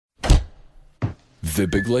The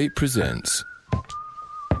Big Light presents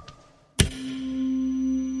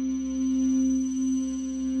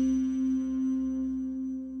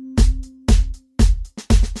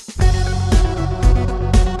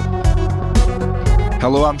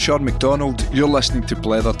Hello, I'm Sean McDonald, you're listening to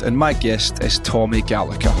Blethered, and my guest is Tommy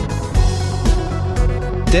Gallacher.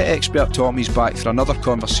 Debt expert Tommy's back for another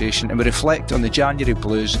conversation, and we reflect on the January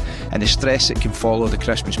blues and the stress that can follow the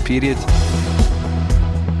Christmas period.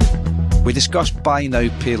 We discuss buy now,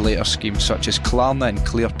 pay later schemes such as Klarna and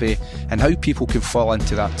ClearPay and how people can fall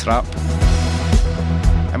into that trap.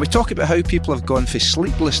 And we talk about how people have gone from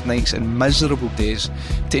sleepless nights and miserable days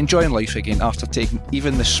to enjoying life again after taking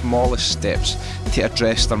even the smallest steps to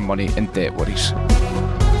address their money and debt worries.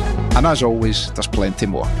 And as always, there's plenty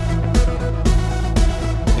more.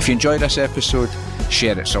 If you enjoy this episode,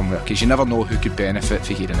 share it somewhere, because you never know who could benefit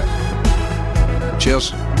from hearing it.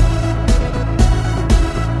 Cheers.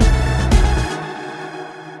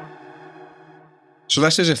 So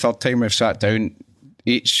this is the third time we've sat down.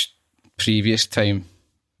 Each previous time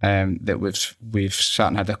that we've sat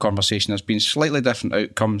and had a conversation, there's been slightly different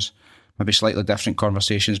outcomes, maybe slightly different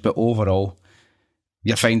conversations, but overall,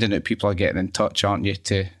 you're finding that people are getting in touch, aren't you,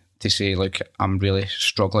 to say, look, I'm really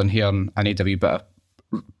struggling here and I need a wee bit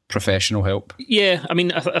of professional help. Yeah, I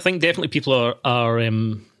mean, I think definitely people are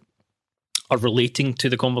relating to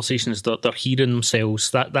the conversations that they're hearing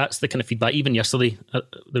themselves. That's the kind of feedback. Even yesterday,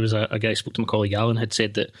 there was a guy I spoke to, my colleague Alan, had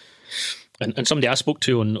said that, and somebody I spoke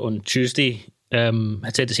to on Tuesday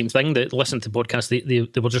had said the same thing, that listening to podcasts,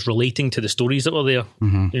 they were just relating to the stories that were there.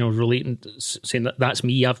 Mm-hmm. You know, relating, saying that that's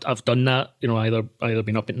me. I've done that. You know, either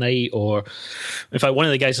been up at night or, in fact, one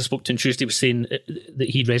of the guys I spoke to on Tuesday was saying that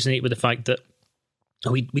he resonated with the fact that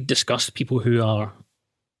we discussed people who are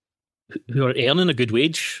earning a good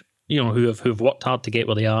wage, you know, who've worked hard to get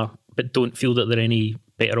where they are, but don't feel that they're any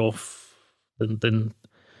better off than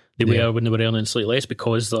they were when they were earning slightly less,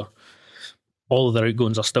 because all of their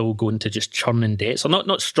outgoings are still going to just churning debts. They're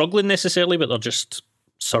not struggling necessarily, but they're just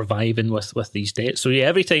surviving with these debts. So yeah,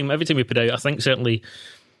 every time we put out, I think certainly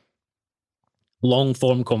long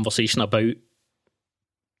form conversation about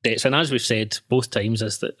debts, and as we've said both times,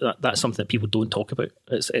 is that's something that people don't talk about.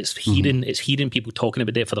 It's hearing people talking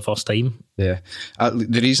about debt for the first time. Yeah,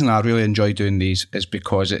 the reason I really enjoy doing these is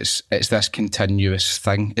because it's this continuous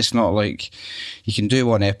thing. It's not like you can do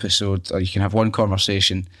one episode or you can have one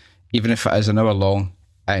conversation, even if it is an hour long,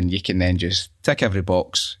 and you can then just tick every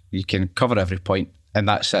box. You can cover every point, and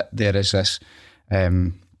that's it. There is this.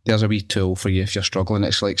 There's a wee tool for you if you're struggling.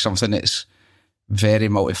 It's like something that's very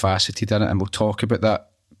multifaceted in it, and we'll talk about that.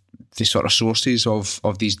 The sort of sources of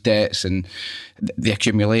these debts and the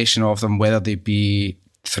accumulation of them, whether they be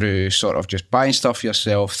through sort of just buying stuff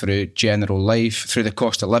yourself, through general life, through the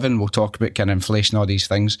cost of living. We'll talk about kind of inflation, all these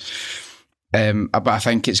things. But I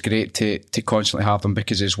think it's great to constantly have them,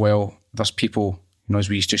 because as well, there's people, you know, as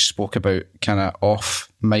we just spoke about kind of off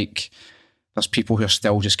mic, there's people who are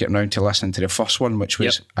still just getting around to listening to the first one, which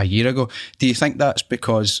was a year ago. Do you think that's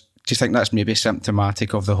maybe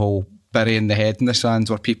symptomatic of the whole burying the head in the sand,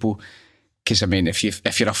 where people, because I mean, if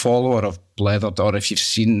you're a follower of Blethered, or if you've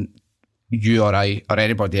seen you or I or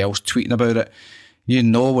anybody else tweeting about it, you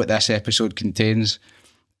know what this episode contains,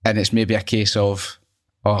 and it's maybe a case of,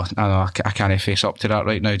 oh, I can't face up to that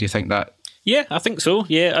right now. Do you think that? Yeah, I think so.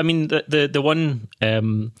 Yeah, I mean the one.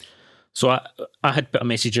 So I had put a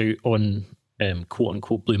message out on quote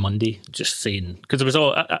unquote Blue Monday, just saying, because there was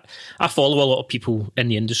I follow a lot of people in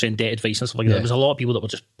the industry and debt advice and stuff like that. There was a lot of people that were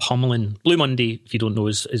just pummeling. Blue Monday, if you don't know,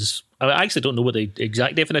 is I actually don't know what the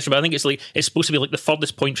exact definition, but I think it's supposed to be like the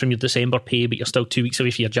furthest point from your December pay, but you're still 2 weeks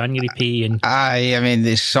away from your January pay. And I mean,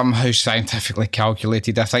 it's somehow scientifically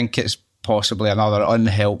calculated. I think it's possibly another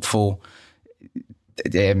unhelpful,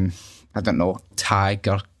 I don't know, tag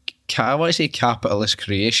or I want to say capitalist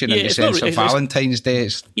creation in the sense of Valentine's Day.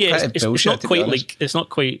 It's bullshit. It's not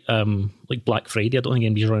quite like Black Friday. I don't think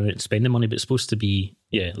anybody's running out and spending money, but it's supposed to be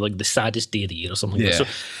like the saddest day of the year or something like that.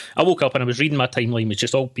 So I woke up and I was reading my timeline. It was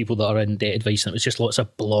just all people that are in debt advice, and it was just lots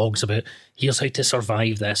of blogs about here's how to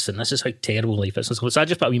survive this, and this is how terrible life is. So I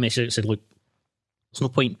just put a wee message that said, look, there's no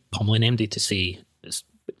point pummeling MD to say,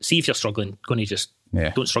 see if you're struggling, going to just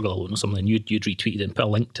don't struggle alone or something. You'd retweeted it and put a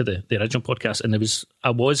link to the original podcast, and I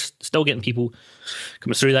was still getting people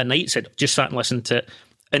coming through that night, said just sat and listened to it,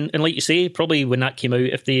 and like you say, probably when that came out,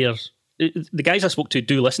 if the guys I spoke to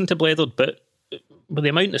do listen to Blethered, but with the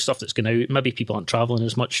amount of stuff that's going out, maybe people aren't travelling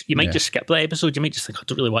as much, you might just skip that episode. You might just think, I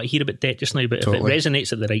don't really want to hear about debt just now, but if it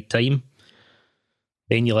resonates at the right time,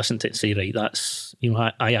 then you listen to it and say, right, that's, you know,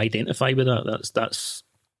 I identify with that. That's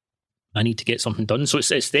I need to get something done. So it's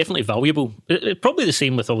definitely valuable. It's probably the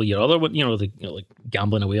same with all your other, like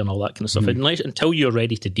gambling away and all that kind of stuff. Until you're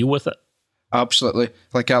ready to deal with it. Absolutely.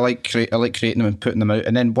 Like I like creating them and putting them out,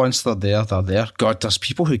 and then once they're there, they're there. God, there's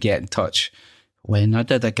people who get in touch. When I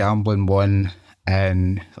did a gambling one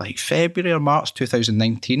in like February or March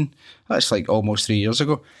 2019, that's like almost 3 years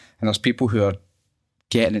ago, and there's people who are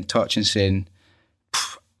getting in touch and saying,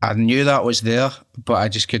 I knew that was there, but I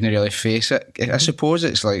just couldn't really face it. I suppose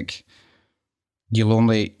it's like you'll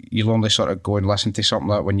only sort of go and listen to something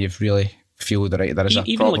like that when you've really feel there is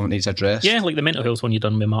a problem that needs addressed. Yeah, like the mental health one you've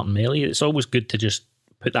done with Martin Melly, it's always good to just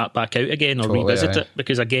put that back out again or revisit it,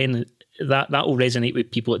 because again, that will resonate with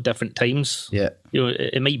people at different times. Yeah.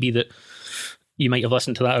 It might be that you might have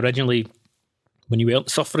listened to that originally when you weren't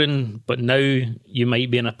suffering, but now you might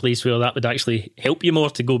be in a place where that would actually help you more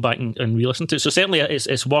to go back and re-listen to it. So certainly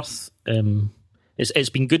it's worth, it's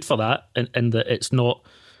been good for that, and that it's not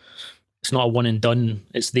a one and done.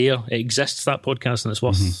 It's there. It exists, that podcast, and it's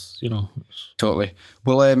worth, Totally.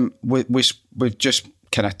 Well, we've just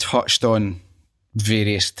kind of touched on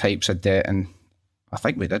various types of debt, and I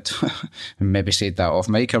think we did. Maybe said that off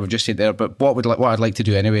mic, or we've just said there. But what I'd like to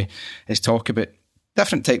do anyway is talk about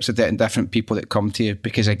different types of debt and different people that come to you,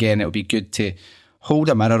 because again, it'll be good to hold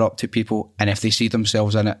a mirror up to people, and if they see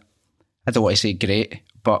themselves in it, I don't want to say great,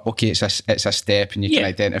 but okay, it's a step, and you can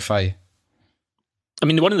identify. I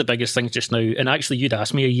mean, one of the biggest things just now, and actually you'd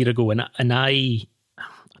asked me a year ago, and I,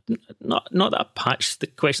 not that I patched the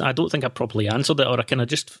question, I don't think I properly answered it, or I kind of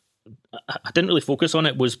just, I didn't really focus on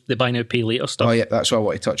it, was the buy now, pay later stuff. Oh yeah, that's what I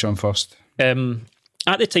want to touch on first.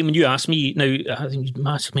 At the time when you asked me, now, I think you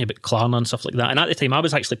asked me about Klarna and stuff like that, and at the time I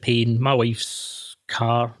was actually paying, my wife's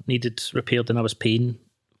car needed repaired, and I was paying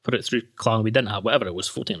for it through Klarna. We didn't have, whatever it was,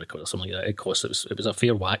 14 quid or something like that, it was a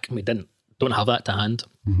fair whack, and we don't have that to hand.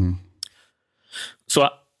 Mm-hmm. So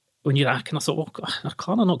when you're asking, I thought, well, are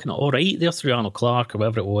Klarna not kind of all right there through Arnold Clark or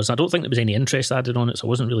whatever it was? I don't think there was any interest added on it, so I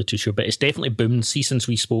wasn't really too sure. But it's definitely boomed. See, since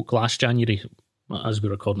we spoke last January, as we're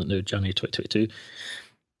recording it now, January 2022,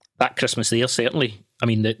 that Christmas there, certainly. I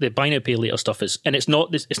mean, the buy now, pay later stuff is, and it's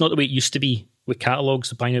not the way it used to be with catalogues.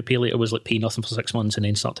 The buy now, pay later was like pay nothing for 6 months and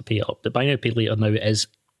then start to pay it up. The buy now, pay later now is,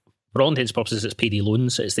 for all intents and purposes, it's payday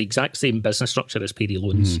loans. It's the exact same business structure as payday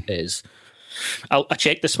loans is. I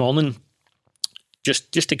checked this morning,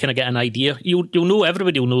 just to kind of get an idea. You'll know,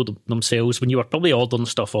 everybody will know themselves when you are probably ordering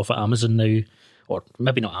stuff off at Amazon now, or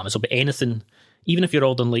maybe not Amazon, but anything. Even if you're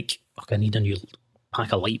ordering like, I need a new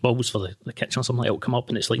pack of light bulbs for the kitchen or something, it'll come up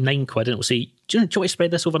and it's like 9 quid, and it'll say, do you want to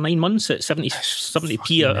spread this over 9 months at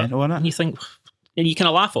 70p? And you think, and you kind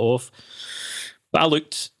of laugh it off. But I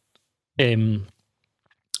looked,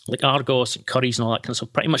 like Argos and Currys and all that kind of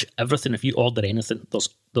stuff, pretty much everything, if you order anything,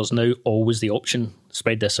 there's now always the option,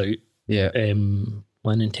 spread this out. Yeah.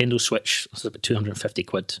 My Nintendo Switch is about 250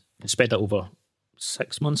 quid. You can spread that over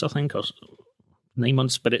 6 months, I think, or 9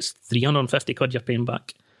 months, but it's 350 quid you're paying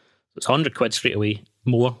back. It's 100 quid straight away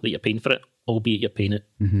more that you're paying for it, albeit you're paying it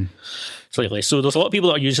slightly less. So there's a lot of people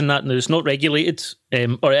that are using that now. It's not regulated,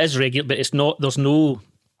 or it is regulated, but it's not. There's no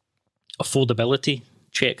affordability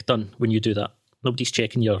check done when you do that. Nobody's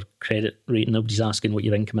checking your credit rating. Nobody's asking what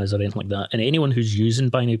your income is or anything like that. And anyone who's using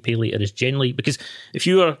buy now, pay later is generally, because if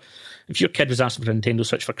your kid was asking for a Nintendo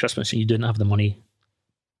Switch for Christmas and you didn't have the money,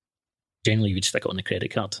 generally you would stick it on the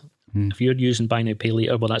credit card. If you're using buy now, pay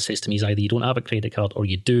later, well, that says to me is either you don't have a credit card or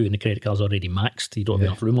you do, and the credit card's already maxed. You don't have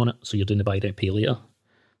enough room on it, so you're doing the buy now, pay later.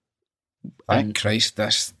 Thank Christ,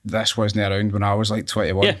 this wasn't around when I was like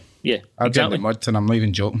 21. Yeah, I'd be in the mud, and I'm not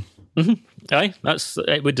even joking. Aye,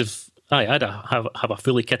 it would have. Aye, I'd have a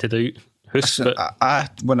fully kitted out house. Listen,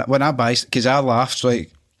 but when I buy, because I laughed,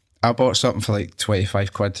 like I bought something for like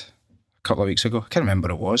 25 quid a couple of weeks ago. I can't remember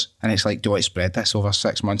what it was, and it's like, do I spread this over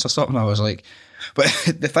 6 months or something? I was like, but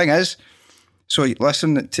the thing is, so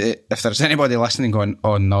listen to, if there's anybody listening going,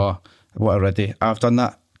 oh no, what already? I've done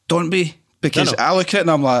that. Don't be, because I look at it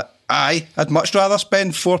and I'm like, I'd much rather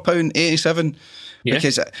spend £4.87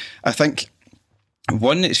 because I think.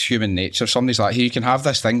 One, it's human nature. Somebody's like, hey, you can have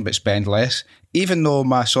this thing but spend less. Even though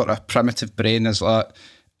my sort of primitive brain is like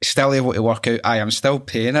still able to work out, I am still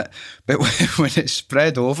paying it. But when it's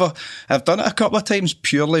spread over, I've done it a couple of times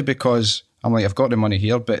purely because I'm like, I've got the money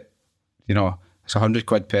here, but you know, it's 100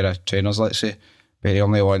 quid pair of trainers, let's say, but they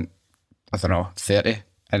only want, I don't know, 30.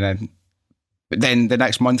 And then the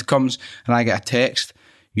next month comes and I get a text,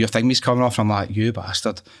 your thingy's coming off. I'm like, you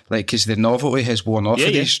bastard. Like, because the novelty has worn off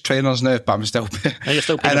of these trainers now, but I'm still paying. And you're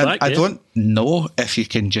still paying it back, I don't know if you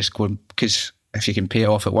can just go, because if you can pay it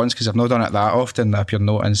off at once, because I've not done it that often, if you're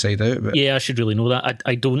not inside out. But. Yeah, I should really know that.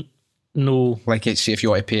 I don't no. Like, say if you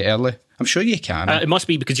want to pay it early, I'm sure you can. It must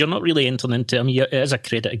be, because you're not really entering into. I mean, it is a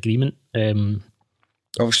credit agreement.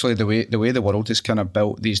 Obviously, the way the world is kind of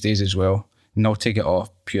built these days as well. Not to get off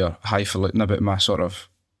pure highfalutin about my sort of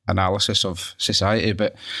analysis of society,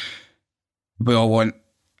 but we all want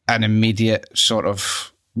an immediate sort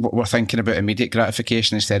of. We're thinking about immediate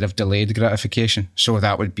gratification instead of delayed gratification. So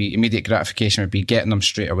that would be immediate gratification would be getting them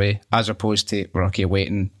straight away, as opposed to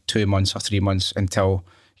waiting 2 months or 3 months until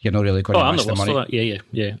you're not really going to miss the money. For that.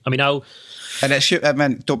 Yeah. I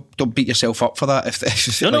mean, don't beat yourself up for that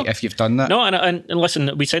if you've done that. No, and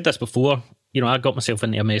listen, we said this before. I got myself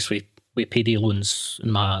into a mess with payday loans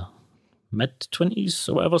in my mid-20s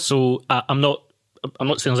or whatever. So I'm not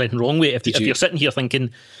saying there's anything wrong with it. If you're sitting here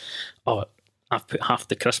thinking, oh, I've put half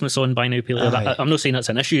the Christmas on buy now pay later. I'm not saying that's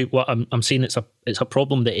an issue. What I'm saying it's a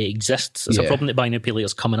problem that it exists. It's a problem that buy now pay later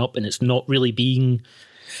is coming up, and it's not really being.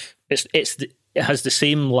 It has the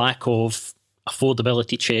same lack of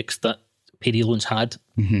affordability checks that payday loans had.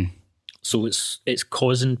 Mm-hmm. So it's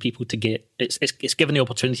causing people to get it's giving the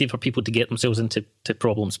opportunity for people to get themselves into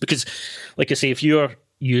problems, because, like I say, if you're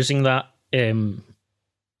using that, if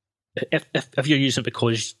you're using it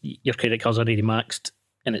because your credit card's already maxed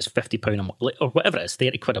and it's £50 a month or whatever it is,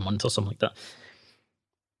 £30 a month or something like that,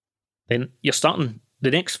 then you're starting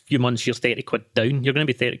the next few months, you're £30 down. You're going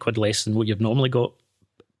to be £30 less than what you've normally got.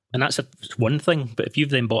 And that's one thing. But if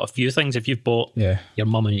you've then bought a few things, if you've bought your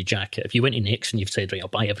mum a new jacket, if you went to Next and you've said, right, I'll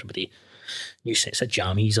buy everybody new sets of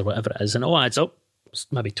jammies or whatever it is, and it all adds up, it's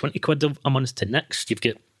maybe £20 a month to Next, you've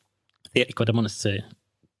got £30 a month to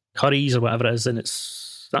Curry's or whatever it is, and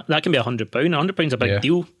that can be £100. £100's a big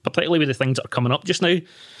deal, particularly with the things that are coming up just now.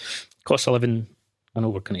 Cost of living, I know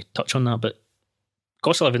we're going to touch on that, but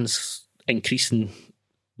cost of living's increasing.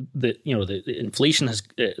 The inflation is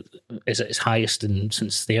at its highest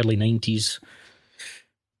since the early 90s.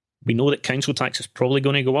 We know that council tax is probably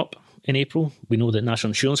going to go up in April. We know that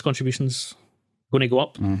national insurance contributions going to go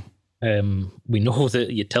up. We know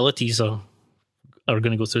that utilities are going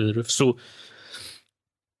to go through the roof. So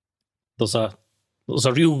there's a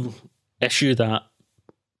real issue that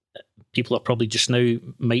people are probably just now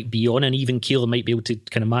might be on an even keel and might be able to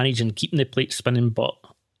kind of manage and keeping the plate spinning, but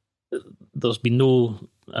there's been no.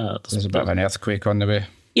 There's a bit of an earthquake on the way.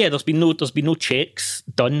 Yeah, there's been no checks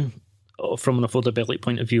done from an affordability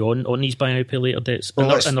point of view on these buy now pay later debts, and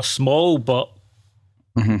they're small, but.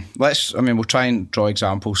 Mm-hmm. We'll try and draw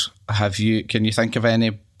examples. Can you think of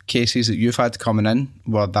any cases that you've had coming in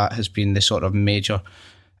where that has been the sort of major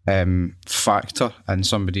factor in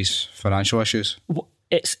somebody's financial issues?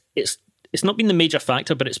 It's not been the major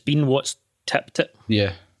factor, but it's been what's tipped it.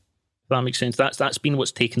 Yeah, if that makes sense. That's been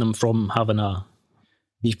what's taken them from having a.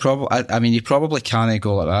 You probably can't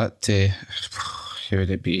go like that to, who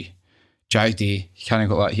would it be? JD, you can't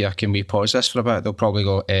go like that here. Can we pause this for a bit? They'll probably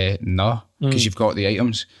go, no, because you've got the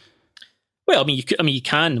items. Well, you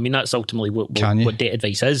can. I mean, that's ultimately what debt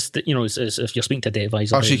advice is. That, is if you're speaking to a debt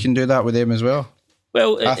advisor. So you can do that with them as well.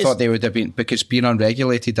 Well, I thought they would have been, because being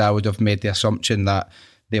unregulated, I would have made the assumption that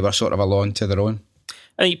they were sort of alone to their own.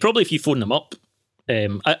 And probably if you phone them up. I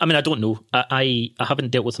don't know. I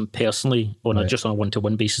haven't dealt with them personally just on a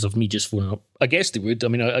one-to-one basis of me just phoning up. I guess they would. I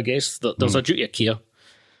mean, I guess that there's a duty of care.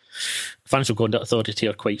 Financial Conduct Authority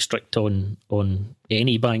are quite strict on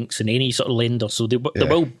any banks and any sort of lender, so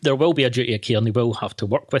there will be a duty of care, and they will have to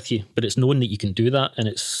work with you. But it's knowing that you can do that, and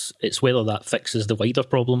it's whether that fixes the wider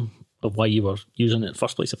problem of why you were using it in the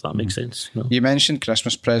first place, if that makes sense. You mentioned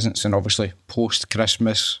Christmas presents, and obviously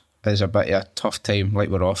post-Christmas is a bit of a tough time, like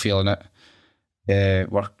we're all feeling it.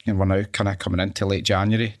 We're now kind of coming into late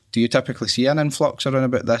January. Do you typically see an influx around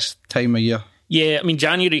about this time of year? Yeah, I mean,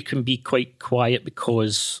 January can be quite quiet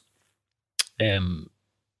because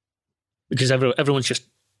everyone's just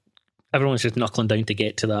knuckling down to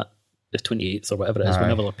get to that the 28th or whatever it is,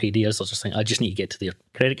 whenever their payday is. They're just saying, I just need to get to their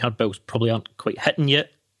credit card bills. Probably aren't quite hitting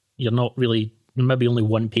yet. You're maybe only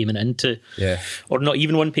one payment into, or not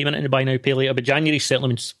even one payment into buy now pay later. But January certainly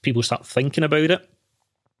when people start thinking about it.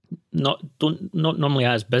 Not normally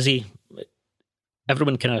as busy.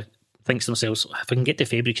 Everyone kind of thinks to themselves, if I can get to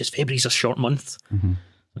February, because February's a short month. Mm-hmm.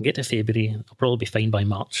 If I get to February, I'll probably be fine by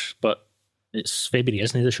March. But February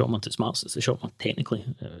isn't the short month, it's March. It's the short month technically,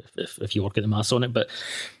 if you work at the maths on it. But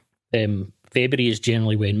February is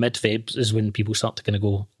generally mid-Feb is when people start to kind of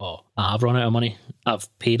go, oh, I have run out of money. I've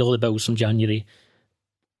paid all the bills from January.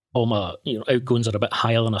 All my outgoings are a bit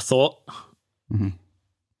higher than I thought. Mm-hmm.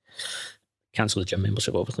 Cancel the gym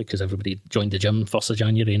membership, obviously, because everybody joined the gym 1st of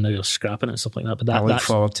January and now you're scrapping it and stuff like that. But I look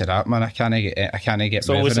forward to that, man. I can't get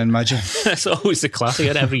moving in my gym. It's always the classic,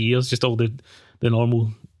 and every year it's just all the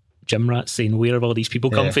normal gym rats saying, where have all these people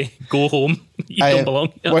come from? Go home. You don't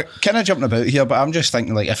belong. Yeah. We're kind of jumping about here, but I'm just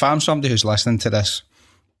thinking, like, if I'm somebody who's listening to this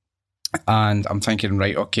and I'm thinking,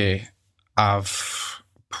 right, okay,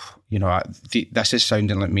 this is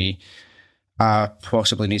sounding like me. I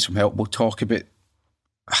possibly need some help. We'll talk about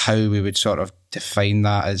how we would sort of define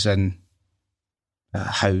that, as in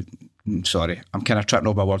I'm kind of tripping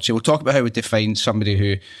over my words. So we'll talk about how we define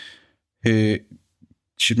somebody who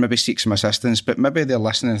should maybe seek some assistance, but maybe they're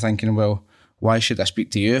listening and thinking, well, why should I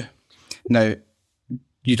speak to you? Now,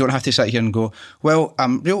 you don't have to sit here and go, well,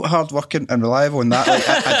 I'm real hardworking and reliable and that.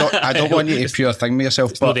 Like, I don't want you to pure thing with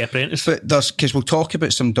yourself. But the apprentice. But because we'll talk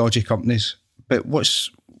about some dodgy companies. But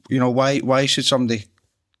why should somebody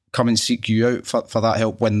come and seek you out for that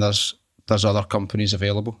help when there's other companies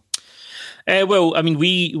available? Well, I mean,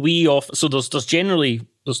 we offer, so there's generally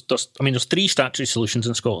there's 3 statutory solutions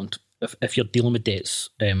in Scotland if you're dealing with debts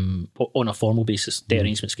on a formal basis: debt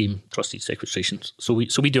arrangement scheme, trustee sequestration. So we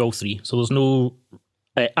do all 3. So there's no,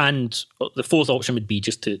 and the 4th option would be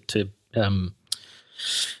just to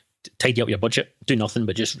tidy up your budget, do nothing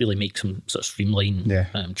but just really make some sort of streamline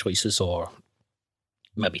choices, or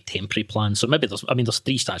maybe temporary plans. So maybe there's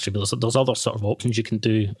 3 statutory, but there's other sort of options you can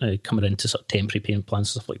do coming into sort of temporary payment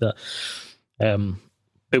plans and stuff like that.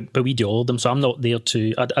 But we do all of them. So I'm not there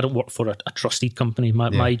to, I don't work for a trusted company.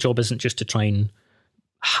 My job isn't just to try and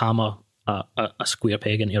hammer a square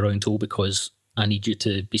peg into a round hole because I need you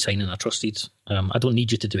to be signing a trusted. I don't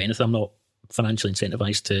need you to do anything. I'm not financially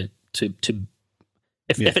incentivized to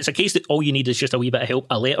if it's a case that all you need is just a wee bit of help,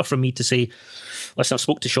 a letter from me to say, listen, I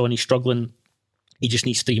spoke to Sean, he's struggling, he just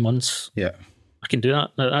needs 3 months. Yeah, I can do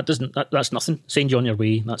that. That's nothing. Send you on your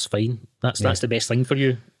way. That's fine. That's the best thing for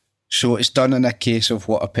you. So it's done in a case of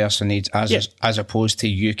what a person needs, as opposed to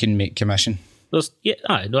you can make commission.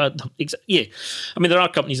 I mean, there are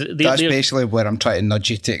companies that's basically where I'm trying to nudge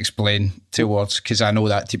you to explain towards, because I know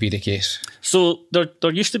that to be the case. So there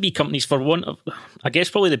used to be companies, for one of, I guess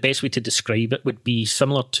probably the best way to describe it would be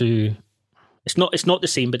similar to, it's not the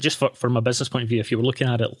same, but just from a business point of view, if you were looking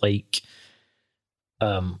at it like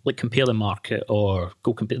Compare the Market or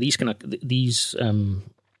Go Compare, these kind of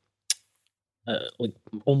like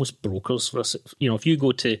almost brokers for us. If you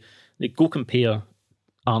go to Go Compare,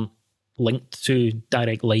 aren't linked to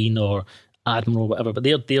Direct Line or Admiral or whatever, but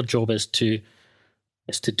their job is to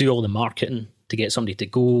do all the marketing to get somebody to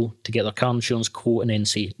go to get their car insurance quote, and then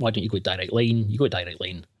say, why don't you go Direct Line? You go Direct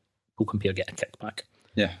Line, Go Compare, get a kickback.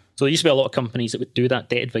 Yeah. So there used to be a lot of companies that would do that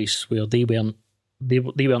debt advice where they weren't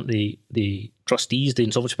the trustees, the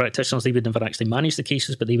insolvency practitioners. They would never actually manage the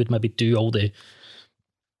cases, but they would maybe do all the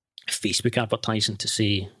Facebook advertising to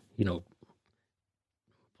say,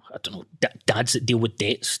 I don't know, dads that deal with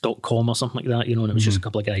debts.com or something like that, and it was just a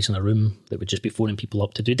couple of guys in a room that would just be phoning people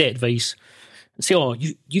up to do debt advice and say, oh,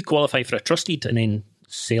 you qualify for a trusted, and then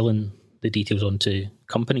selling the details onto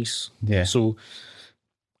companies. Yeah. So,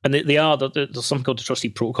 and there's something called the trustee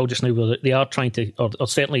protocol just now where they are trying to, or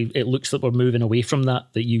certainly it looks like we're moving away from that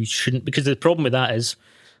you shouldn't, because the problem with that is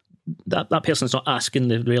that person's not asking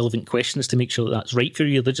the relevant questions to make sure that's right for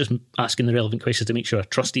you. They're just asking the relevant questions to make sure a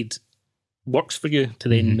trusted works for you to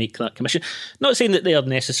then make that commission. Not saying that they are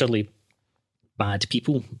necessarily bad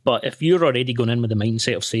people, but if you're already going in with the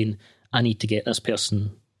mindset of saying, I need to get this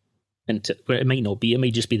person into, where it might not be, it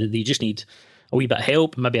might just be that they just need a wee bit of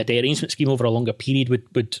help, maybe a debt arrangement scheme over a longer period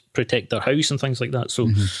would protect their house and things like that. So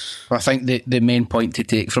well, I think the main point to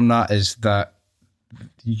take from that is that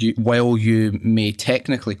while you may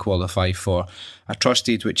technically qualify for a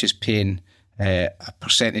trusted, which is paying a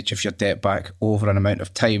percentage of your debt back over an amount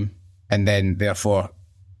of time, and then therefore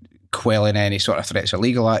quelling any sort of threats of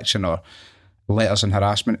legal action or letters and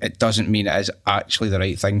harassment, it doesn't mean it is actually the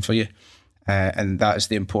right thing for you. And that is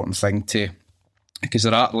the important thing too, because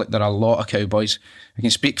there are a lot of cowboys. I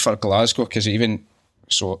can speak for Glasgow, because even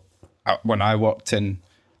so, when I worked in,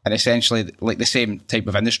 and essentially like the same type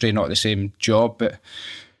of industry, not the same job, but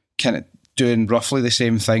kind of doing roughly the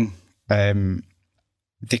same thing.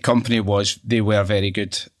 The company they were very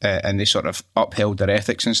good and they sort of upheld their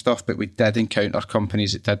ethics and stuff, but we did encounter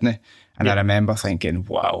companies that didn't. And I remember thinking,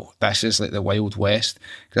 wow, this is like the Wild West.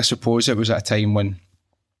 Because I suppose it was at a time when,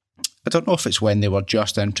 I don't know if it's when they were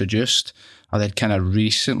just introduced or they'd kind of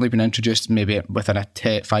recently been introduced, maybe within a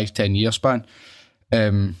 5-10 year span.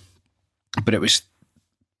 But it was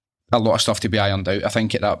a lot of stuff to be ironed out, I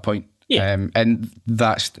think, at that point. Yeah. And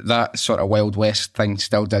that sort of Wild West thing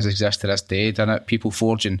still does exist to this day, doesn't it? People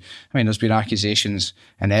forging. I mean, there's been accusations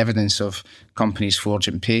and evidence of companies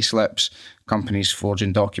forging pay slips, companies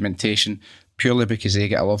forging documentation, purely because they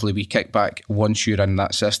get a lovely wee kickback once you're in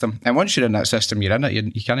that system. And once you're in that system, you're in it.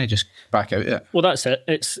 You can't just back out of it. Well, that's it.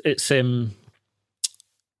 It's it's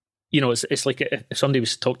like if somebody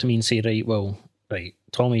was to talk to me and say, right,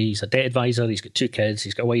 Tommy, he's a debt advisor, he's got 2 kids,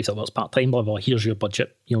 he's got a wife that works part-time, blah, blah, here's your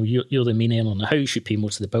budget. You're the main earner on the house, you pay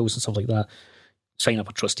most of the bills and stuff like that. Sign up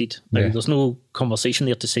a trusted. Now, there's no conversation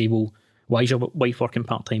there to say, well, why is your wife working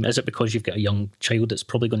part-time? Is it because you've got a young child that's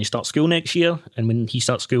probably going to start school next year? And when he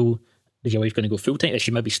starts school, is your wife going to go full-time? Is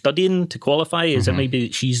she maybe studying to qualify? Is it maybe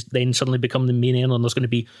that she's then suddenly become the main earner and there's going to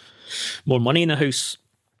be more money in the house?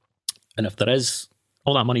 And if there is,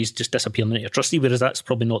 all that money is just disappearing into your trustee, whereas that's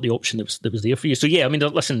probably not the option that was there for you. So yeah, I mean,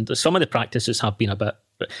 listen, some of the practices have been a bit...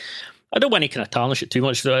 I don't want to kind of tarnish it too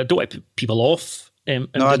much. I don't want to put people off. No,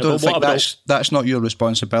 I don't think that's not your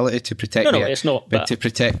responsibility to protect. No, it's not. But to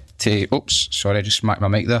protect... Oops, sorry, I just smacked my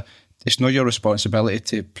mic there. It's not your responsibility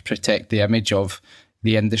to protect the image of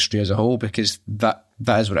the industry as a whole, because that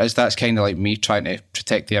is what it is. That's kind of like me trying to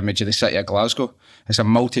protect the image of the city of Glasgow. It's a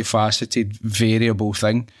multifaceted, variable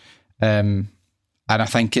thing. And I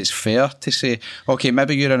think it's fair to say, okay,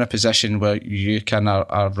 maybe you're in a position where you kind of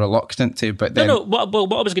are reluctant to, but then... No, what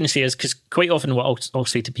I was going to say is, because quite often what I'll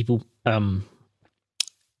say to people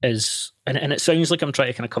is, and it sounds like I'm trying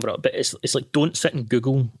to kind of cover it up, but it's like, don't sit and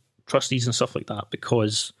Google trustees and stuff like that,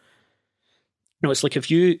 because, it's like if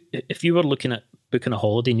you were looking at booking a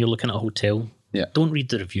holiday and you're looking at a hotel, don't read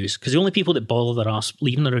the reviews, because the only people that bother their ass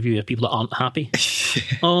leaving the review are people that aren't happy.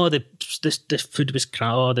 Oh, the food was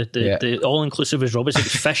crap. Oh, the all inclusive was rubbish. It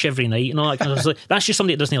was fish every night and all that kind of stuff. That's just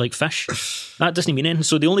somebody that doesn't like fish. That doesn't mean anything.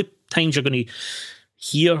 So the only times you're going to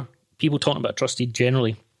hear people talking about a trustee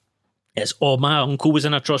generally is, oh, my uncle was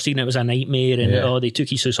in a trustee and it was a nightmare, and they took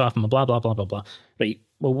his house off him, blah blah blah blah blah. Right.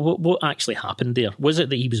 Well, what actually happened there? Was it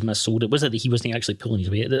that he was missold? Was it that he wasn't actually pulling his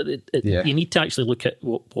weight? You need to actually look at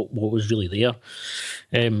what was really there.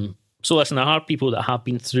 So listen, there are people that have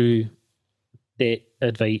been through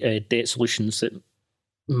debt solutions that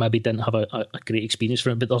maybe didn't have a great experience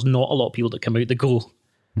from it, but there's not a lot of people that come out that go,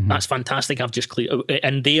 that's fantastic, I've just cleared,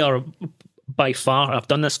 and they are by far, I've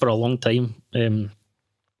done this for a long time,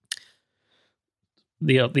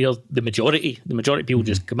 they are the majority. The majority of people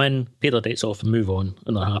just come in, pay their debts off and move on,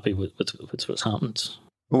 and they're happy with what's happened.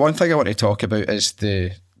 Well, one thing I want to talk about is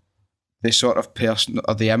the sort of person,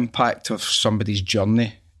 or the impact of somebody's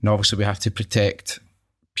journey. And obviously we have to protect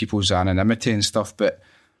people's anonymity and stuff, but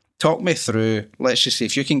talk me through, let's just say,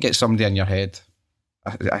 if you can get somebody in your head,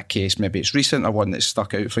 a case, maybe it's recent or one that's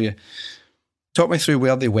stuck out for you, talk me through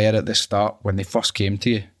where they were at the start when they first came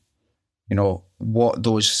to you, what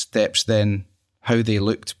those steps then, how they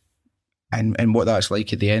looked, and what that's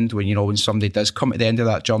like at the end when, when somebody does come at the end of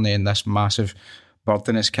that journey and this massive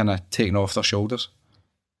burden is kind of taken off their shoulders.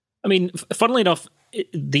 I mean, funnily enough,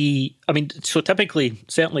 so typically,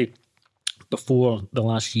 certainly before the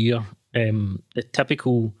last year, the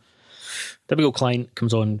typical client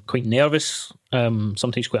comes on quite nervous,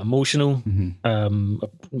 sometimes quite emotional,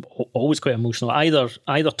 always quite emotional, either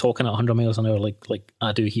talking at 100 miles an hour like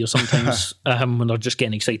I do here sometimes, when they're just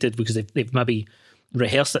getting excited because they've maybe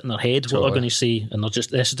rehearsed it in their head what they're going to say, and they're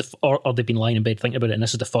just, or they've been lying in bed thinking about it, and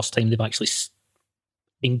this is the first time they've actually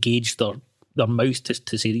engaged their mouth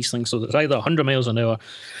to say these things. So it's either 100 miles an hour,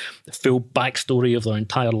 the full backstory of their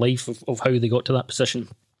entire life of how they got to that position,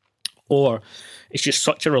 or it's just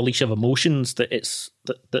such a release of emotions that it's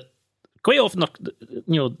that quite often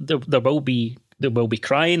there will be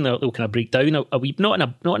crying, they'll kind of break down a wee, not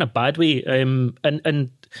in a bad way, and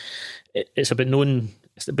it's a bit known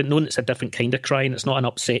it's a different kind of crying. It's not an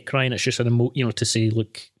upset crying. It's just an to say,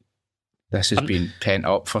 look, this has been pent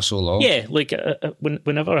up for so long. Yeah, like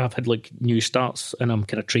whenever I've had like new starts and I'm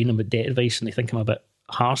kind of training with debt advice and they think I'm a bit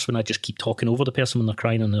harsh when I just keep talking over the person when they're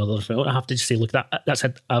crying on the other phone, I have to just say, look, that's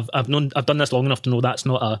it. I've done this long enough to know that's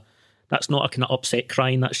not a kind of upset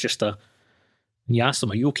crying. That's just a. And you ask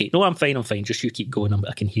them, are you okay? No, I'm fine. Just you keep going.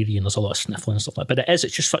 I can hear you, and there's a lot of sniffling and stuff like that. But it's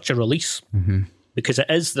just such a release because it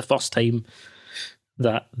is the first time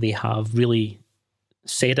that they have really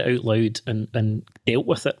said it out loud and dealt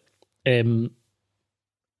with it.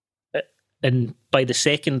 And by the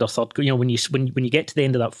second or third, when you get to the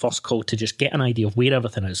end of that first call to just get an idea of where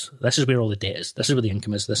everything is, this is where all the debt is, this is where the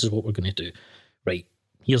income is, this is what we're going to do. Right,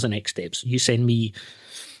 here's the next steps. You send me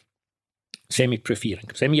proof of your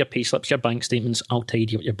income, send me your pay slips, your bank statements, I'll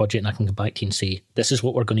tidy up your budget and I can come back to you and say, this is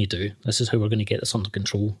what we're going to do, this is how we're going to get this under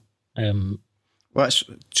control. Well,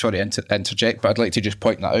 sorry to interject, but I'd like to just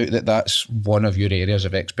point that out, that's one of your areas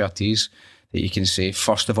of expertise. that you can say,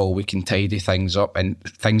 first of all, we can tidy things up and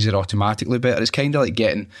things are automatically better. It's kind of like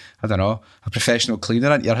getting, I don't know, a professional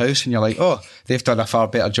cleaner into your house and you're like, oh, they've done a far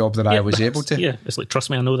better job than I was able to. Yeah, it's like, trust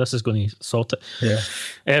me, I know this is going to sort it.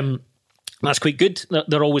 Yeah. That's quite good.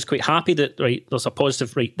 They're always quite happy that, right, there's a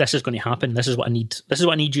positive, right, this is going to happen, this is what I need. This is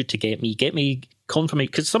what I need you to get me confirmation,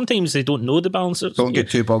 because sometimes they don't know the balances. Don't get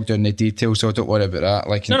too bogged down in the details, so don't worry about that.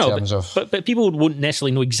 Like in terms of, but people won't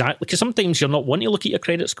necessarily know exactly, because sometimes you're not wanting to look at your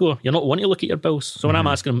credit score, you're not wanting to look at your bills. So when I'm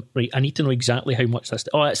asking them, right, I need to know exactly how much this.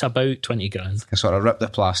 Oh, it's about 20 grand. I sort of rip the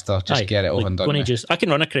plaster, just get it over and done with. I can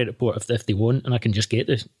run a credit report if they want, and I can just get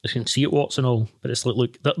this. I can see it what's and all. But it's like,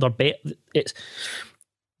 look,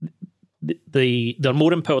 they're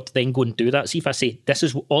more empowered to then go and do that. See, if I say, this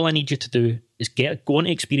is all I need you to do is go on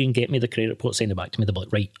to Experian, get me the credit report, send it back to me, they'll be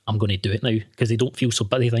like, right, I'm going to do it now, because they don't feel so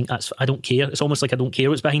bad. They think, I don't care. It's almost like I don't care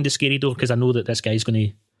what's behind the scary door, because I know that this guy's going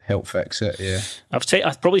to help fix it. Yeah,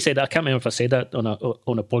 I've probably said that. I can't remember if I said that on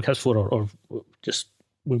a podcast before or just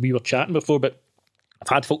when we were chatting before, but I've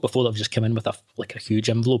had folk before that have just come in with a huge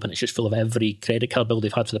envelope and it's just full of every credit card bill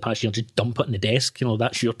they've had for the past year. Just dump it on the desk.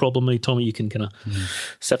 That's your problem now, Tommy. You can kind of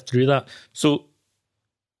sift through that. So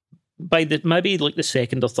by maybe the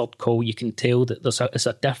second or third call, you can tell that it's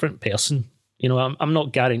a different person. I'm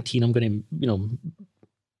not guaranteeing I'm going to,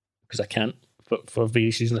 because I can't, for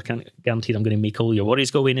various reasons, I can't guarantee I'm going to make all your worries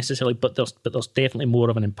go away necessarily, but there's definitely more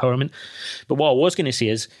of an empowerment. But what I was going to say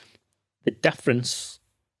is the difference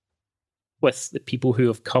with the people who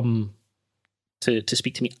have come to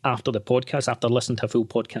speak to me after the podcast, after listening to a full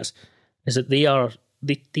podcast, is that they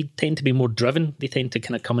tend to be more driven. They tend to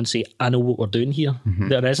kind of come and say, I know what we're doing here. Mm-hmm.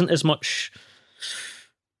 There isn't as much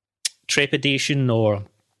trepidation or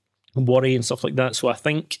worry and stuff like that. So I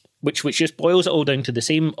think, which just boils it all down to the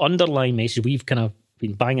same underlying message we've kind of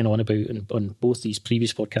been banging on about on both these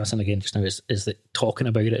previous podcasts and again just now, is that talking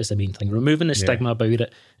about it is the main thing. Removing the stigma about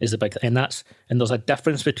it is the big thing. And there's a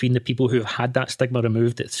difference between the people who've had that stigma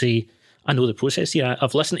removed that say, I know the process here.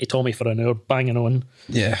 I've listened to Tommy for an hour banging on.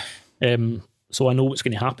 Yeah. So I know what's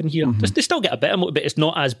going to happen here. Mm-hmm. They still get a bit of it, but it's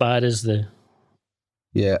not as bad as the...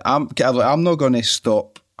 Yeah, I'm not going to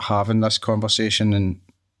stop having this conversation, and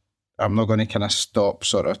I'm not going to kind of stop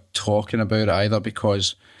sort of talking about it either,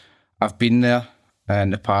 because I've been there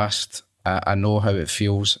in the past. I know how it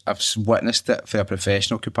feels. I've witnessed it for a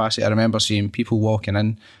professional capacity. I remember seeing people walking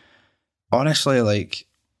in, honestly, like,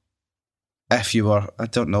 if you were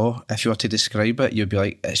to describe it, you'd be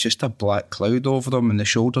like, it's just a black cloud over them and the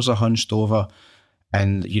shoulders are hunched over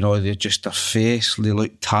and, they're just, their face, they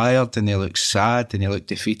look tired and they look sad and they look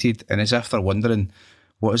defeated, and as if they're wondering,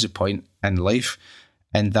 what is the point in life?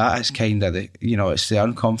 And that is kind of it's the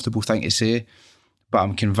uncomfortable thing to say, but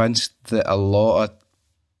I'm convinced that a lot of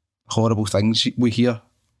horrible things we hear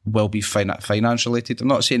will be finance related. I'm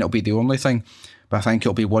not saying it'll be the only thing, but I think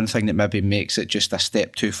it'll be one thing that maybe makes it just a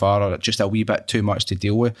step too far or just a wee bit too much to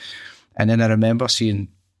deal with. And then I remember seeing,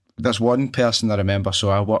 there's one person I remember, so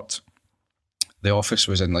the office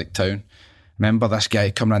was in town. Remember this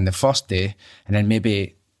guy coming in the first day, and then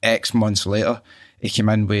maybe X months later, he came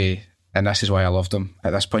in with, and this is why I loved him,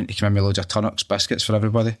 at this point, he came in with loads of Tunnocks biscuits for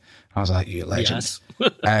everybody. I was like, you legend. Yes.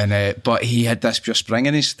 And but he had this pure spring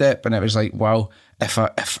in his step, and it was like, wow, if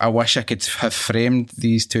I wish I could have framed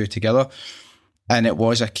these two together. And it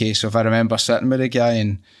was a case of, I remember sitting with a guy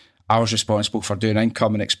and I was responsible for doing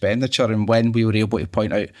income and expenditure, and when we were able to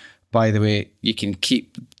point out, by the way, you can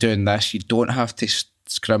keep doing this, you don't have to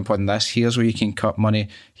scrimp on this, here's where you can cut money,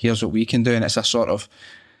 here's what we can do. And it's a sort of,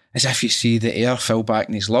 as if you see the air fill back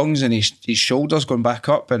in his lungs and his shoulders going back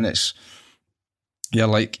up, and you're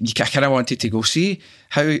like, I kind of wanted to go, see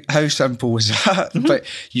how simple was that? Mm-hmm. But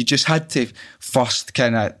you just had to first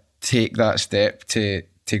kind of take that step to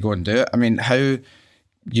go and do it. I mean, how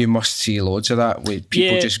you must see loads of that with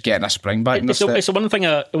people just getting a spring back in their step. It's the one thing,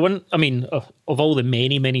 I mean, of all the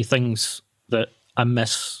many, many things that I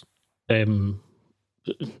miss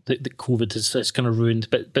that COVID has kind of ruined,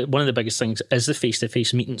 but one of the biggest things is the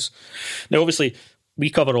face-to-face meetings. Now, obviously, we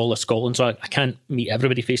cover all of Scotland, so I can't meet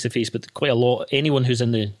everybody face-to-face, but quite a lot, anyone who's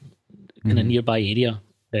in the in a nearby area,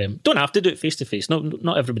 don't have to do it face-to-face.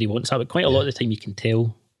 Not everybody wants that, but quite a lot of the time you can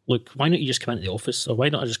tell, look, why don't you just come into the office, or why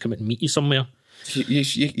don't I just come in and meet you somewhere?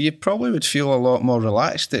 You probably would feel a lot more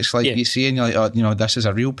relaxed. It's like you see and you're like, oh, this is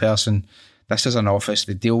a real person, this is an office,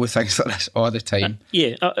 they deal with things like this all the time.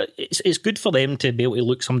 It's good for them to be able to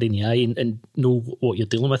look somebody in the eye and know what you're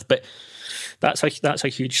dealing with, but that's a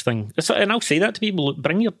huge thing. And I'll say that to people, look,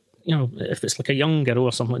 bring your, if it's like a young girl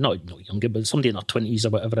or something, not younger, but somebody in their 20s or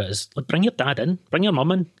whatever it is, like, bring your dad in, bring your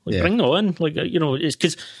mum in, bring them all in, it's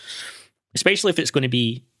because, especially if it's going to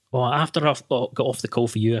be after I got off the call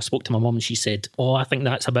for you, I spoke to my mum and she said, I think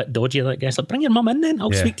that's a bit dodgy, that guy. I said, bring your mum in then.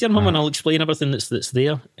 I'll speak to your mum and I'll explain everything that's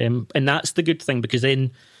there. And that's the good thing, because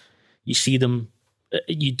then you see them,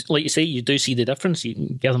 like you say, you do see the difference. You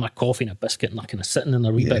can give them a coffee and a biscuit and they're kind of sitting in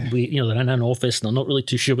their wee bit, they're in an office and they're not really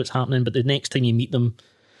too sure what's happening. But the next time you meet them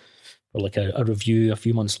for like a review a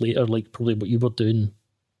few months later, like probably what you were doing,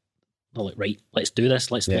 they're like, right, let's do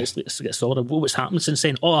this. Let's get sorted. What's happened since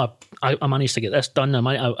then? I managed to get this done.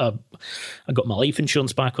 I got my life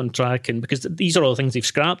insurance back on track, and because these are all things they've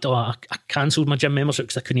scrapped. I cancelled my gym membership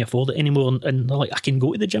because I couldn't afford it anymore. And they're like, I can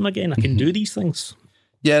go to the gym again. I can do these things.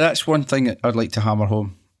 Yeah, that's one thing I'd like to hammer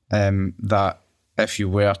home. That if you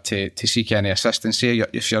were to seek any assistance here,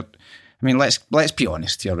 let's be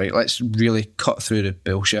honest here, right? Let's really cut through the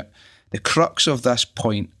bullshit. The crux of this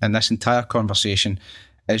point and this entire conversation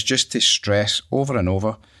is just to stress over and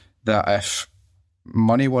over that if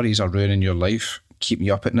money worries are ruining your life, keeping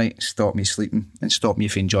you up at night, stop me sleeping and stop me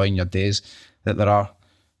from enjoying your days, that there are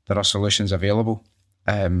solutions available.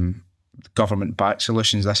 Government-backed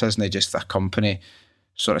solutions. This isn't just a company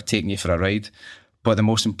sort of taking you for a ride. But the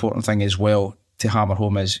most important thing as well to hammer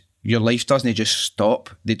home is your life doesn't just stop.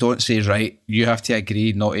 They don't say, right, you have to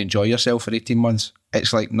agree not to enjoy yourself for 18 months.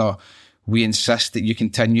 It's like, no, we insist that you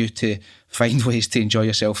continue to find ways to enjoy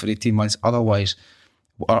yourself for 18 months. Otherwise,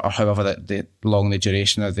 or however the long the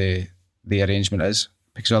duration of the arrangement is,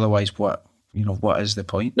 because otherwise, what is the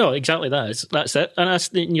point? No, exactly that's it.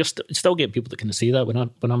 And you still get people that can say that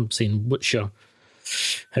when I'm saying,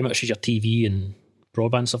 how much is your TV and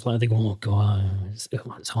broadband stuff like that? They go, oh god,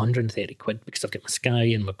 it's 130 quid because I've got my Sky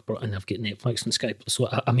and I've got Netflix and Sky. So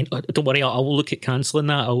don't worry, I'll look at cancelling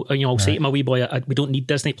that. I'll say to my wee boy, we don't need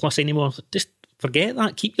Disney Plus anymore. Just forget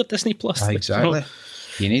that. Keep your Disney Plus. Exactly.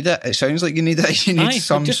 You need it. It sounds like you need it. You need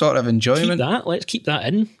some sort of enjoyment. Let's keep that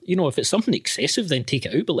in. If it's something excessive, then take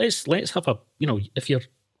it out. But let's have a. If you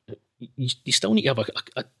still need to have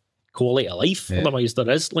a quality of life. Yeah. Otherwise, there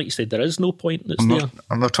is, like you said, there is no point that's there.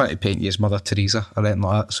 I'm not trying to paint you as Mother Teresa or anything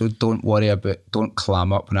like that, so don't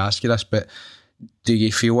clam up when I ask you this, but do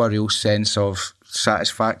you feel a real sense of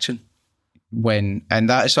satisfaction when, and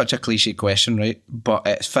that is such a cliche question, right? But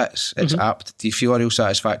it fits, it's apt. Do you feel a real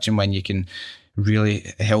satisfaction when you can really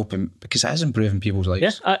help him? Because it is improving people's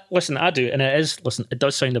lives. Yeah, I do, and it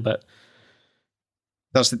does sound a bit...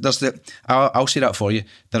 I'll say that for you.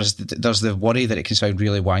 There's the worry that it can sound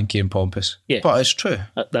really wanky and pompous. Yeah, but it's true.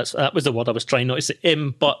 That was the word I was trying not to say.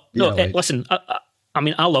 But no, listen.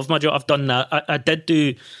 I love my job. I've done that. I did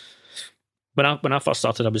do when I first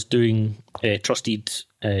started. I was doing trusted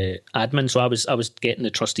admin, so I was getting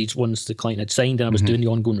the trusted ones the client had signed, and I was doing the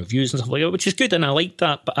ongoing reviews and stuff like that, which is good, and I liked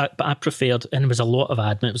that. But I preferred, and it was a lot of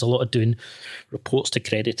admin. It was a lot of doing reports to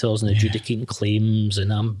creditors and adjudicating claims,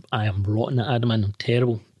 and I am rotten at admin. I'm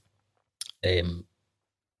terrible. Diary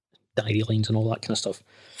lines and all that kind of stuff.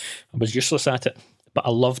 I was useless at it. But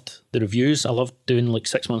I loved the reviews. I loved doing like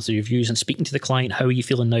 6 months of reviews and speaking to the client. How are you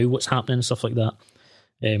feeling now? What's happening? And stuff like that.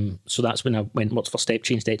 So that's when I went and worked for Step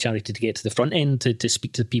Change Debt Charity to get to the front end, to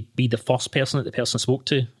speak to be the first person that the person spoke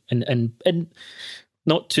to, and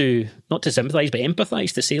not to sympathise but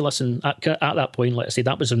empathise, to say, listen, at that point, like I say,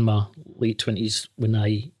 that was in my late 20s when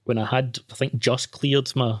I had, I think, just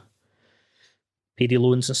cleared my payday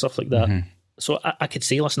loans and stuff like that. So I could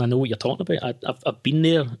say, listen, I know what you're talking about. I've been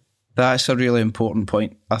there. That's a really important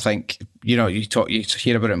point. I think, you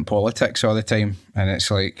hear about it in politics all the time, and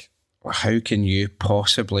it's like, how can you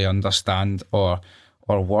possibly understand or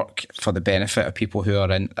work for the benefit of people who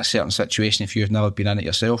are in a certain situation if you've never been in it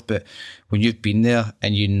yourself? But when you've been there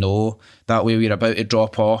and you know that way we're about to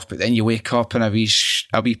drop off, but then you wake up in a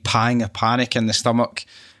wee pang of panic in the stomach,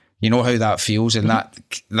 you know how that feels, and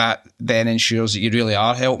that then ensures that you really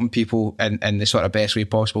are helping people in the sort of best way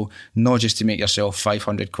possible, not just to make yourself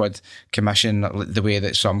 500 quid commission the way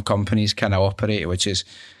that some companies kind of operate, which is,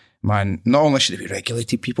 man, not only should it be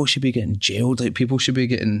regulated, people should be getting jailed. Like, people should be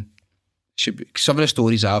some of the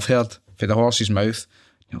stories I've heard for the horse's mouth,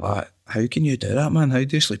 you're like, how can you do that, man? How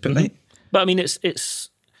do you sleep at night? But I mean, it's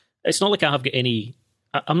not like I have got any.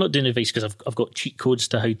 I'm not doing advice because I've got cheat codes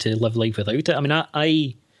to how to live life without it. I mean,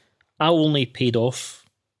 I only paid off.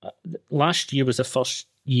 Last year was the first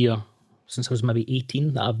year since I was maybe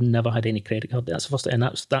 18 that I've never had any credit card. That's the first, and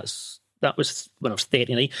that was when I was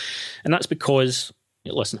 39, and that's because,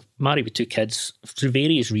 listen, married with 2 kids for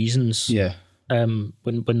various reasons. Yeah. When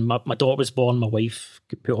my daughter was born, my wife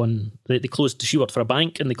got put on. She worked for a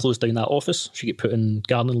bank and they closed down that office. She got put in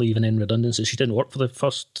gardening leave and then redundancy. She didn't work for the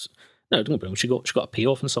first. No, don't get me wrong. She got a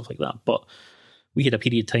payoff and stuff like that. But we had a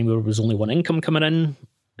period of time where there was only one income coming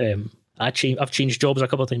in. I've changed jobs a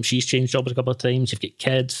couple of times. She's changed jobs a couple of times. You've got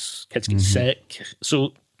kids get sick.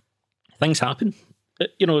 So things happen.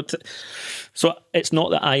 So it's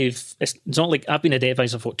not that it's not like I've been a debt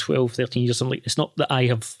advisor for 12, 13 years. Something like, it's not that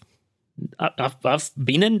I've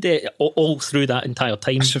been in debt all through that entire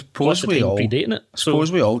time. I suppose we all predating it. I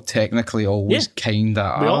suppose we all technically always kind of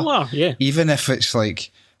are. We all are, yeah. Even if it's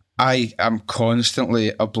like I am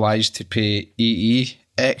constantly obliged to pay EE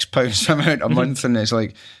X pounds amount a month, and it's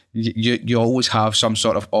like you always have some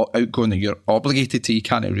sort of outgoing that you're obligated to, you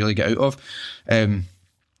can't really get out of. And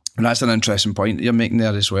that's an interesting point that you're making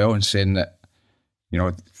there as well, and saying that,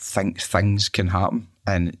 things can happen,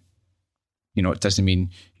 and it doesn't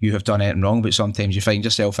mean you have done anything wrong, but sometimes you find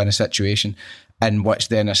yourself in a situation in which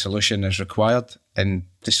then a solution is required, and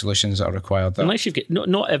the solutions that are required are... Unless you've got...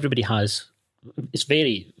 Not everybody has... It's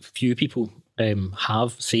very few people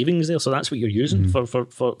have savings there, so that's what you're using for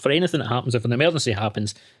anything that happens. If an emergency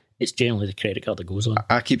happens, it's generally the credit card that goes on.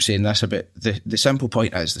 I keep saying this about the simple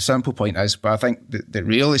point is, but I think the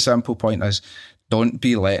really simple point is, don't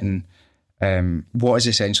be letting what is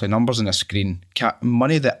essentially numbers on a screen,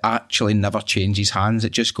 money that actually never changes hands,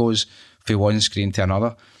 it just goes from one screen to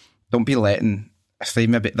another. Don't be letting, if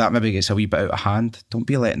that maybe gets a wee bit out of hand, don't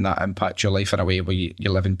be letting that impact your life in a way where you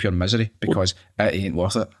live in pure misery, because it ain't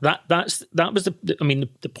worth it. That was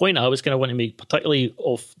the point I was going to want to make, particularly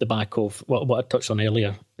off the back of what I touched on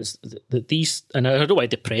earlier, is that these, and I don't want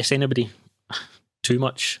to depress anybody too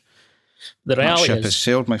much. The reality that ship has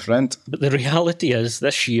sailed, my friend. But the reality is,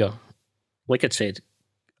 this year, like I said,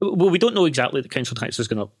 well, we don't know exactly the council tax is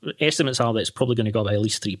going to. Estimates are that it's probably going to go up by at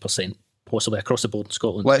least 3%, possibly across the board in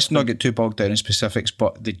Scotland. Let's not get too bogged down in specifics,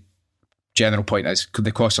 but the general point is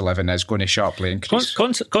the cost of living is going to sharply increase.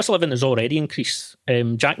 Cost of living has already increased.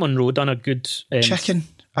 Jack Monroe done a good... chicken.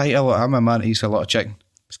 I'm a man who eats a lot of chicken.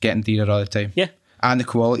 It's getting dearer all the time. Yeah. And the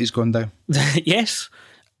quality's going down. Yes.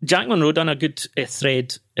 Jack Monroe done a good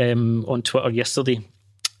thread on Twitter yesterday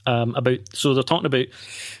so they're talking about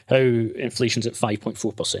how inflation's at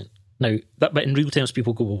 5.4%. Now, but in real terms,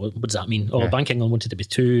 people go, well, what does that mean? Oh, Bank of England wanted to be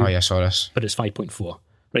 2. Oh, yeah, I saw this. But it's 5.4.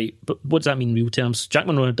 Right, but what does that mean in real terms? Jack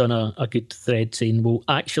Monroe had done a good thread saying, well,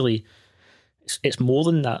 actually, it's more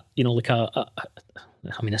than that.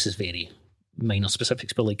 This is very minor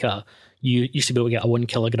specifics, but you used to be able to get a 1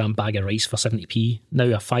 kilogram bag of rice for 70p. Now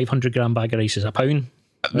a 500 gram bag of rice is £1.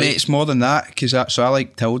 Right? Mate, it's more than that, so I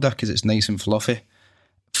like Tilda because it's nice and fluffy.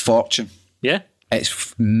 Fortune. Yeah.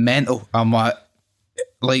 It's mental. I'm like,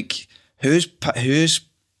 who's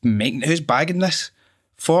bagging this?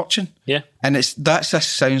 Fortune. Yeah. And that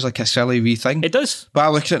just sounds like a silly wee thing. It does. But I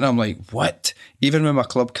look at it and I'm like, what? Even with my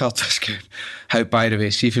club card discount. How, by the way,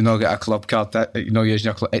 see if you've not got a club card, you're not using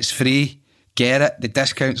your club, it's free. Get it. The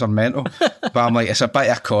discounts are mental. But I'm like, it's a bit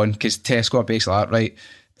of a con, because Tesco are basically like, right,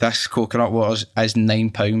 this coconut water is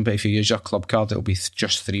 £9, but if you use your club card, it'll be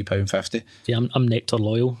just £3.50. Yeah, I'm Nectar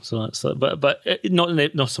loyal, so that's but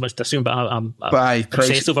not so much discount, but I'm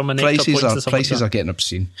obsessed over my Nectar points. Prices are getting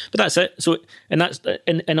obscene. But that's it. So and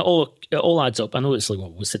it all adds up. I know it's like, well,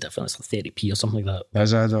 what's the difference? It's like 30p or something like that.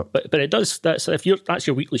 Does add up. But it does. That's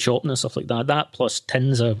your weekly shopping and stuff like that. That plus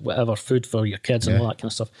tins of whatever food for your kids and all that kind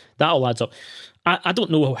of stuff. That all adds up. I don't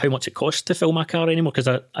know how much it costs to fill my car anymore, because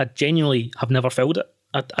I genuinely have never filled it.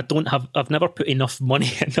 I've never put enough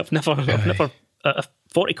money in. I've never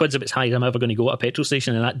 40 quid's about as high as I'm ever going to go at a petrol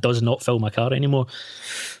station, and that does not fill my car anymore.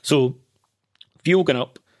 So fuel going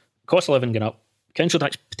up, cost of living going up, council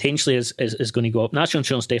tax potentially is going to go up, national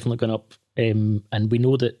insurance definitely going up, and we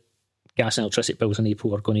know that gas and electricity bills in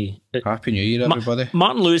April are going to... Happy New Year, everybody.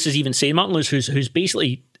 Martin Lewis is even saying, Martin Lewis, who's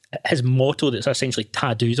basically, his motto that's essentially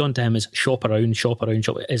tattooed onto him is shop around,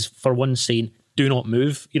 is for one saying, do not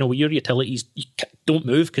move. With your utilities, you don't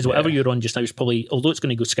move, because whatever you're on just now is probably, although it's going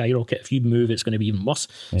to go skyrocket, if you move, it's going to be even worse.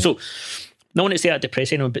 Yeah. So, no one to say that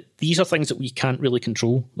depress anyone, but these are things that we can't really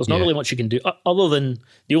control. There's not really much you can do, other than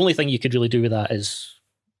the only thing you could really do with that is,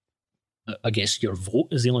 I guess, your vote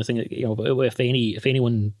is the only thing that, if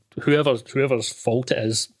anyone, whoever's fault it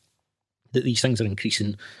is that these things are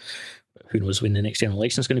increasing, who knows when the next general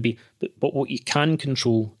election is going to be. But what you can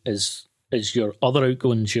control is your other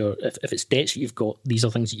outgoings. If it's debts that you've got, these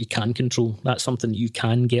are things that you can control. That's something that you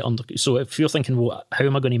can get under. So if you're thinking, well, how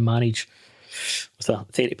am I going to manage with a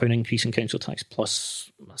 £30 increase in council tax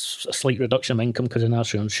plus a slight reduction of income because of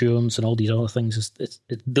national insurance and all these other things,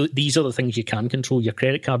 these are the things you can control. Your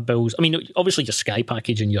credit card bills. I mean, obviously your Sky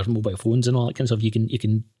package and your mobile phones and all that kind of stuff, you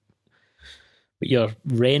can. But your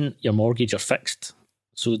rent, your mortgage are fixed.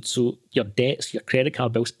 So your debts, your credit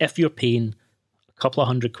card bills, if you're paying a couple of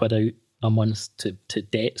 £100 out a month to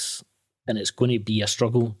debts, and it's going to be a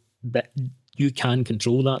struggle, that you can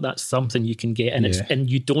control that. That's something you can get, and and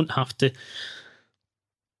you don't have to.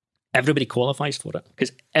 Everybody qualifies for it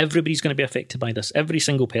because everybody's going to be affected by this. Every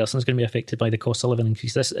single person is going to be affected by the cost of living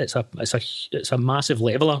increase. It's a massive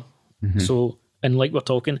leveler. So, and like we're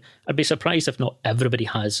talking, I'd be surprised if not everybody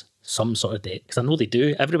has some sort of debt, because I know they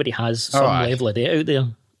do. Everybody has some level of debt out there.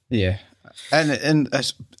 Yeah, and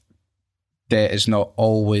debt is not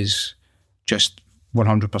always just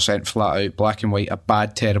 100% flat out black and white, a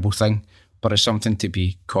bad, terrible thing, but it's something to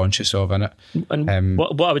be conscious of, innit? And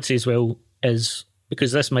what I would say as well is,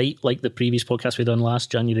 because this might, like the previous podcast we done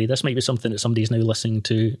last January, this might be something that somebody's now listening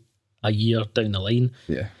to a year down the line.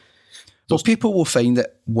 Yeah. Well, people will find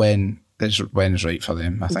it when it's right for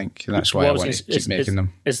them, I think. And that's why I want to keep making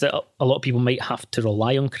them. Is that a lot of people might have to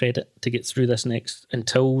rely on credit to get through this next,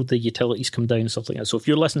 until the utilities come down and stuff like that. So if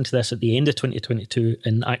you're listening to this at the end of 2022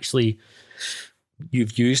 and actually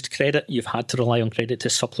you've used credit, you've had to rely on credit to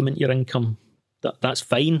supplement your income, that's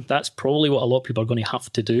fine. That's probably what a lot of people are going to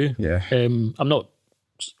have to do. Yeah. I'm not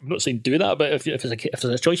saying do that, but if there's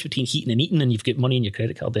a choice between heating and eating and you've got money in your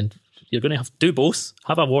credit card, then you're going to have to do both.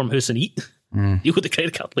 Have a warm house and eat. Deal with the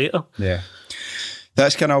credit card later. Yeah.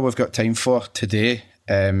 That's kind of all we've got time for today.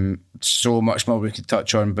 So much more we could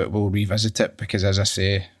touch on, but we'll revisit it because, as I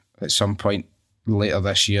say, at some point later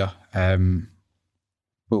this year,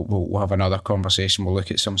 we'll have another conversation. We'll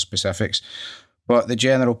look at some specifics. But the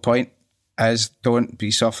general point is, don't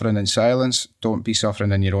be suffering in silence. Don't be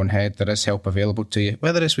suffering in your own head. There is help available to you,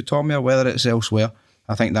 whether it's with Tommy or whether it's elsewhere.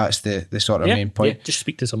 I think that's the sort of main point. Yeah, just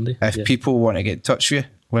speak to somebody. If people want to get in touch with you,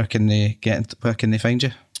 where can they find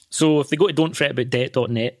you? So if they go to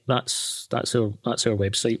don'tfretaboutdebt.net, that's our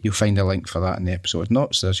website. You'll find a link for that in the episode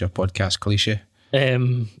notes. There's your podcast cliche.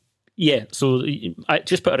 Yeah, so I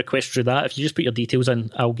just put a request through that. If you just put your details in,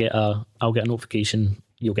 I'll get a notification.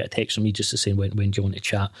 You'll get a text from me just to say when do you want to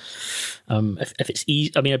chat. If it's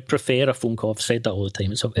easy, I mean, I prefer a phone call. I've said that all the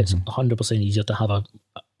time. It's 100% easier to have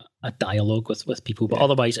a dialogue with people. But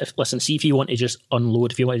otherwise, see if you want to just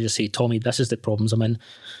unload, if you want to just say, Tommy, this is the problems I'm in.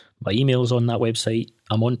 My email's on that website.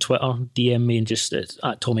 I'm on Twitter. DM me and just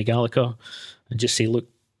at Tommy Gallacher and just say, look,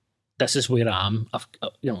 this is where I am.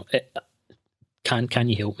 Can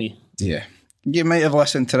you help me? Yeah. You might have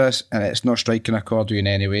listened to this and it's not striking a chord with you in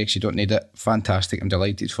any way because you don't need it. Fantastic. I'm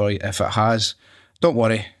delighted for you. If it has, don't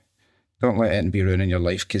worry. Don't let it be ruining your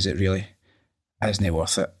life because it really isn't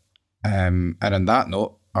worth it. And on that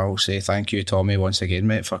note, I will say thank you, Tommy, once again,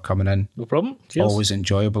 mate, for coming in. No problem. Cheers. Always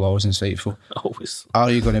enjoyable, always insightful. Always. Are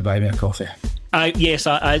you going to buy me a coffee? Yes,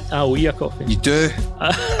 I owe you a coffee. You do?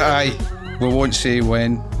 Aye. We won't say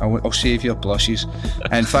when. I'll save your blushes.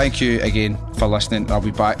 And thank you again for listening. I'll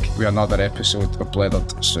be back with another episode of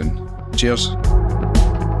Blethered soon. Cheers.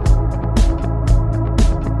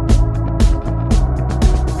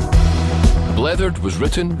 Blethered was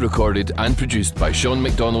written, recorded and produced by Sean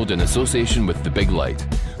McDonald in association with The Big Light.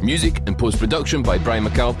 Music and post-production by Brian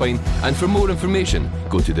McAlpine, and for more information,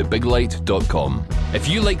 go to thebiglight.com. If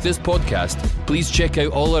you like this podcast, please check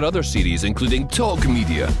out all our other series, including Talk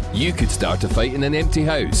Media. You could start a fight in an empty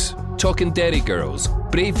house, Talking Derry Girls,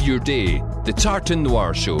 Brave Your Day, The Tartan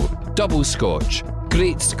Noir Show, Double Scotch,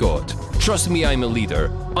 Great Scott, Trust Me I'm a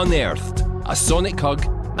Leader, Unearthed, A Sonic Hug,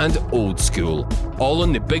 and Old School, all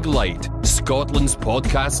on The Big Light, Scotland's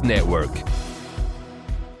podcast network.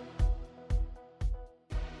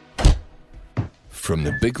 From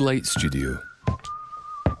the Big Light Studio.